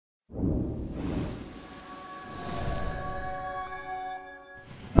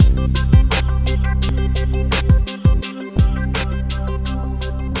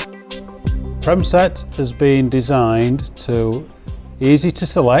Premset has been designed to easy to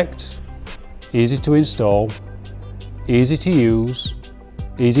select, easy to install, easy to use,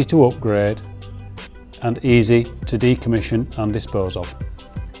 easy to upgrade and easy to decommission and dispose of.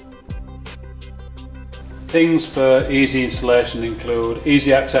 Things for easy installation include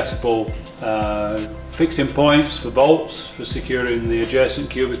easy accessible fixing points for bolts for securing the adjacent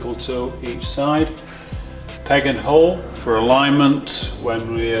cubicle to each side, peg and hole for alignment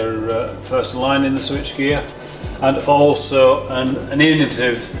when we're first aligning the switchgear, and also an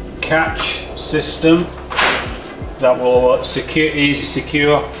innovative catch system that will secure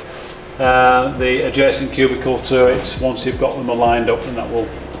the adjacent cubicle to it once you've got them aligned up, and that will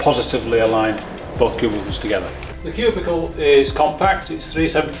positively align both cubicles together. The cubicle is compact, it's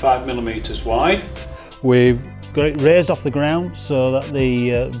 375mm wide. We've got it raised off the ground so that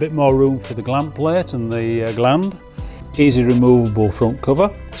the bit more room for the gland plate and the gland. Easy removable front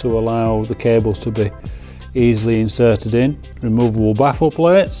cover to allow the cables to be easily inserted in. Removable baffle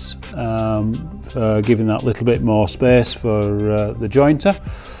plates for giving that little bit more space for the jointer.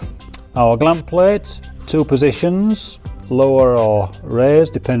 Our gland plate, 2 positions, lower or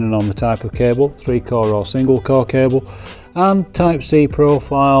raised depending on the type of cable, 3-core or single-core cable, and Type C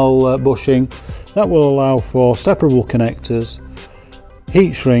profile bushing that will allow for separable connectors,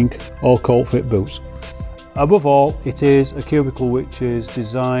 heat shrink or cold fit boots. Above all, it is a cubicle which is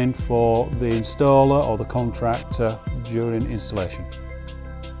designed for the installer or the contractor during installation.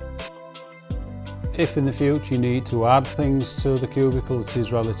 If in the future you need to add things to the cubicle, it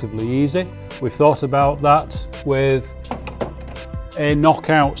is relatively easy. We've thought about that with a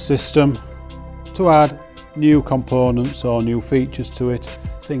knockout system to add new components or new features to it,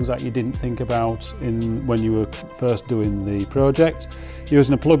 things that you didn't think about when you were first doing the project.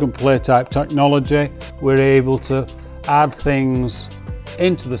 Using a plug and play type technology, we're able to add things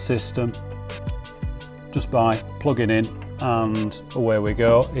into the system just by plugging in, and away we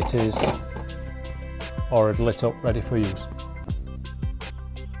go. It is already lit up, ready for use.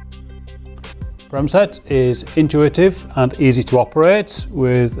 Premset is intuitive and easy to operate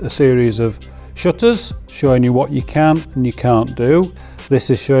with a series of shutters showing you what you can and you can't do. This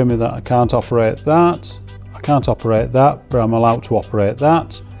is showing me that I can't operate that, I can't operate that, but I'm allowed to operate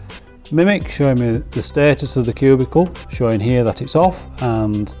that. Mimic showing me the status of the cubicle, showing here that it's off,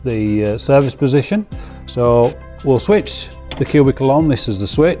 and the service position. So we'll switch the cubicle on. This is the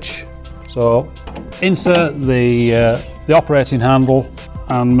switch. So insert the operating handle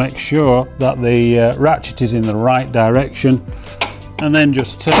and make sure that the ratchet is in the right direction, and then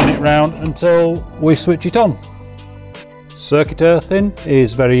just turn it round until we switch it on. Circuit earthing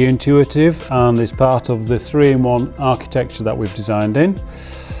is very intuitive and is part of the 3-in-1 architecture that we've designed in.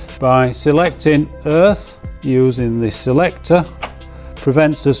 By selecting earth using this selector,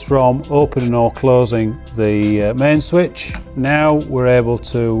 prevents us from opening or closing the main switch. Now we're able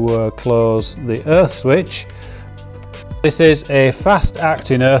to close the earth switch. This is a fast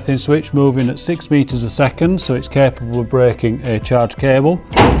acting earthing switch moving at 6 meters a second, so it's capable of breaking a charged cable.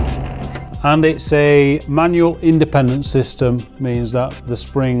 And it's a manual independent system, means that the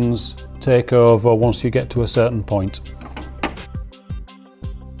springs take over once you get to a certain point.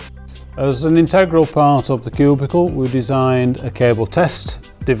 As an integral part of the cubicle, we designed a cable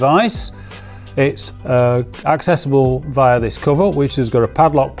test device. It's accessible via this cover, which has got a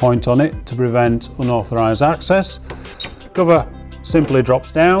padlock point on it to prevent unauthorised access. Cover simply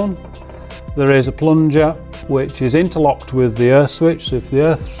drops down. There is a plunger which is interlocked with the earth switch, so if the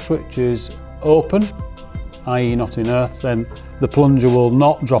earth switch is open, i.e. not in earth, then the plunger will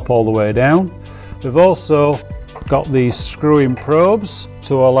not drop all the way down. We've also got these screw-in probes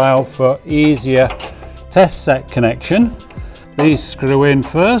to allow for easier test set connection. These screw in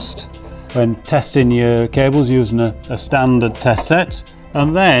first when testing your cables using a standard test set,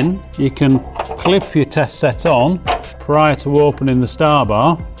 and then you can clip your test set on prior to opening the star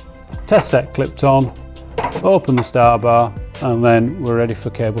bar. Test set clipped on, open the star bar, and then we're ready for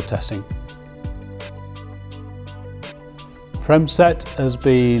cable testing. Premset has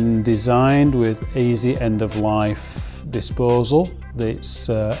been designed with easy end-of-life disposal. Its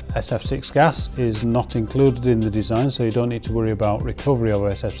SF6 gas is not included in the design, so you don't need to worry about recovery of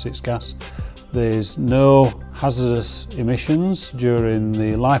SF6 gas. There's no hazardous emissions during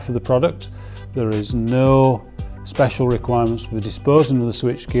the life of the product. There is no special requirements for disposing of the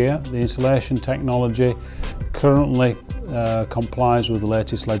switchgear. The insulation technology currently complies with the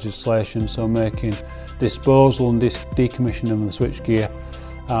latest legislation, so making disposal and decommissioning of the switchgear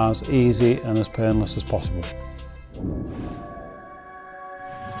as easy and as painless as possible.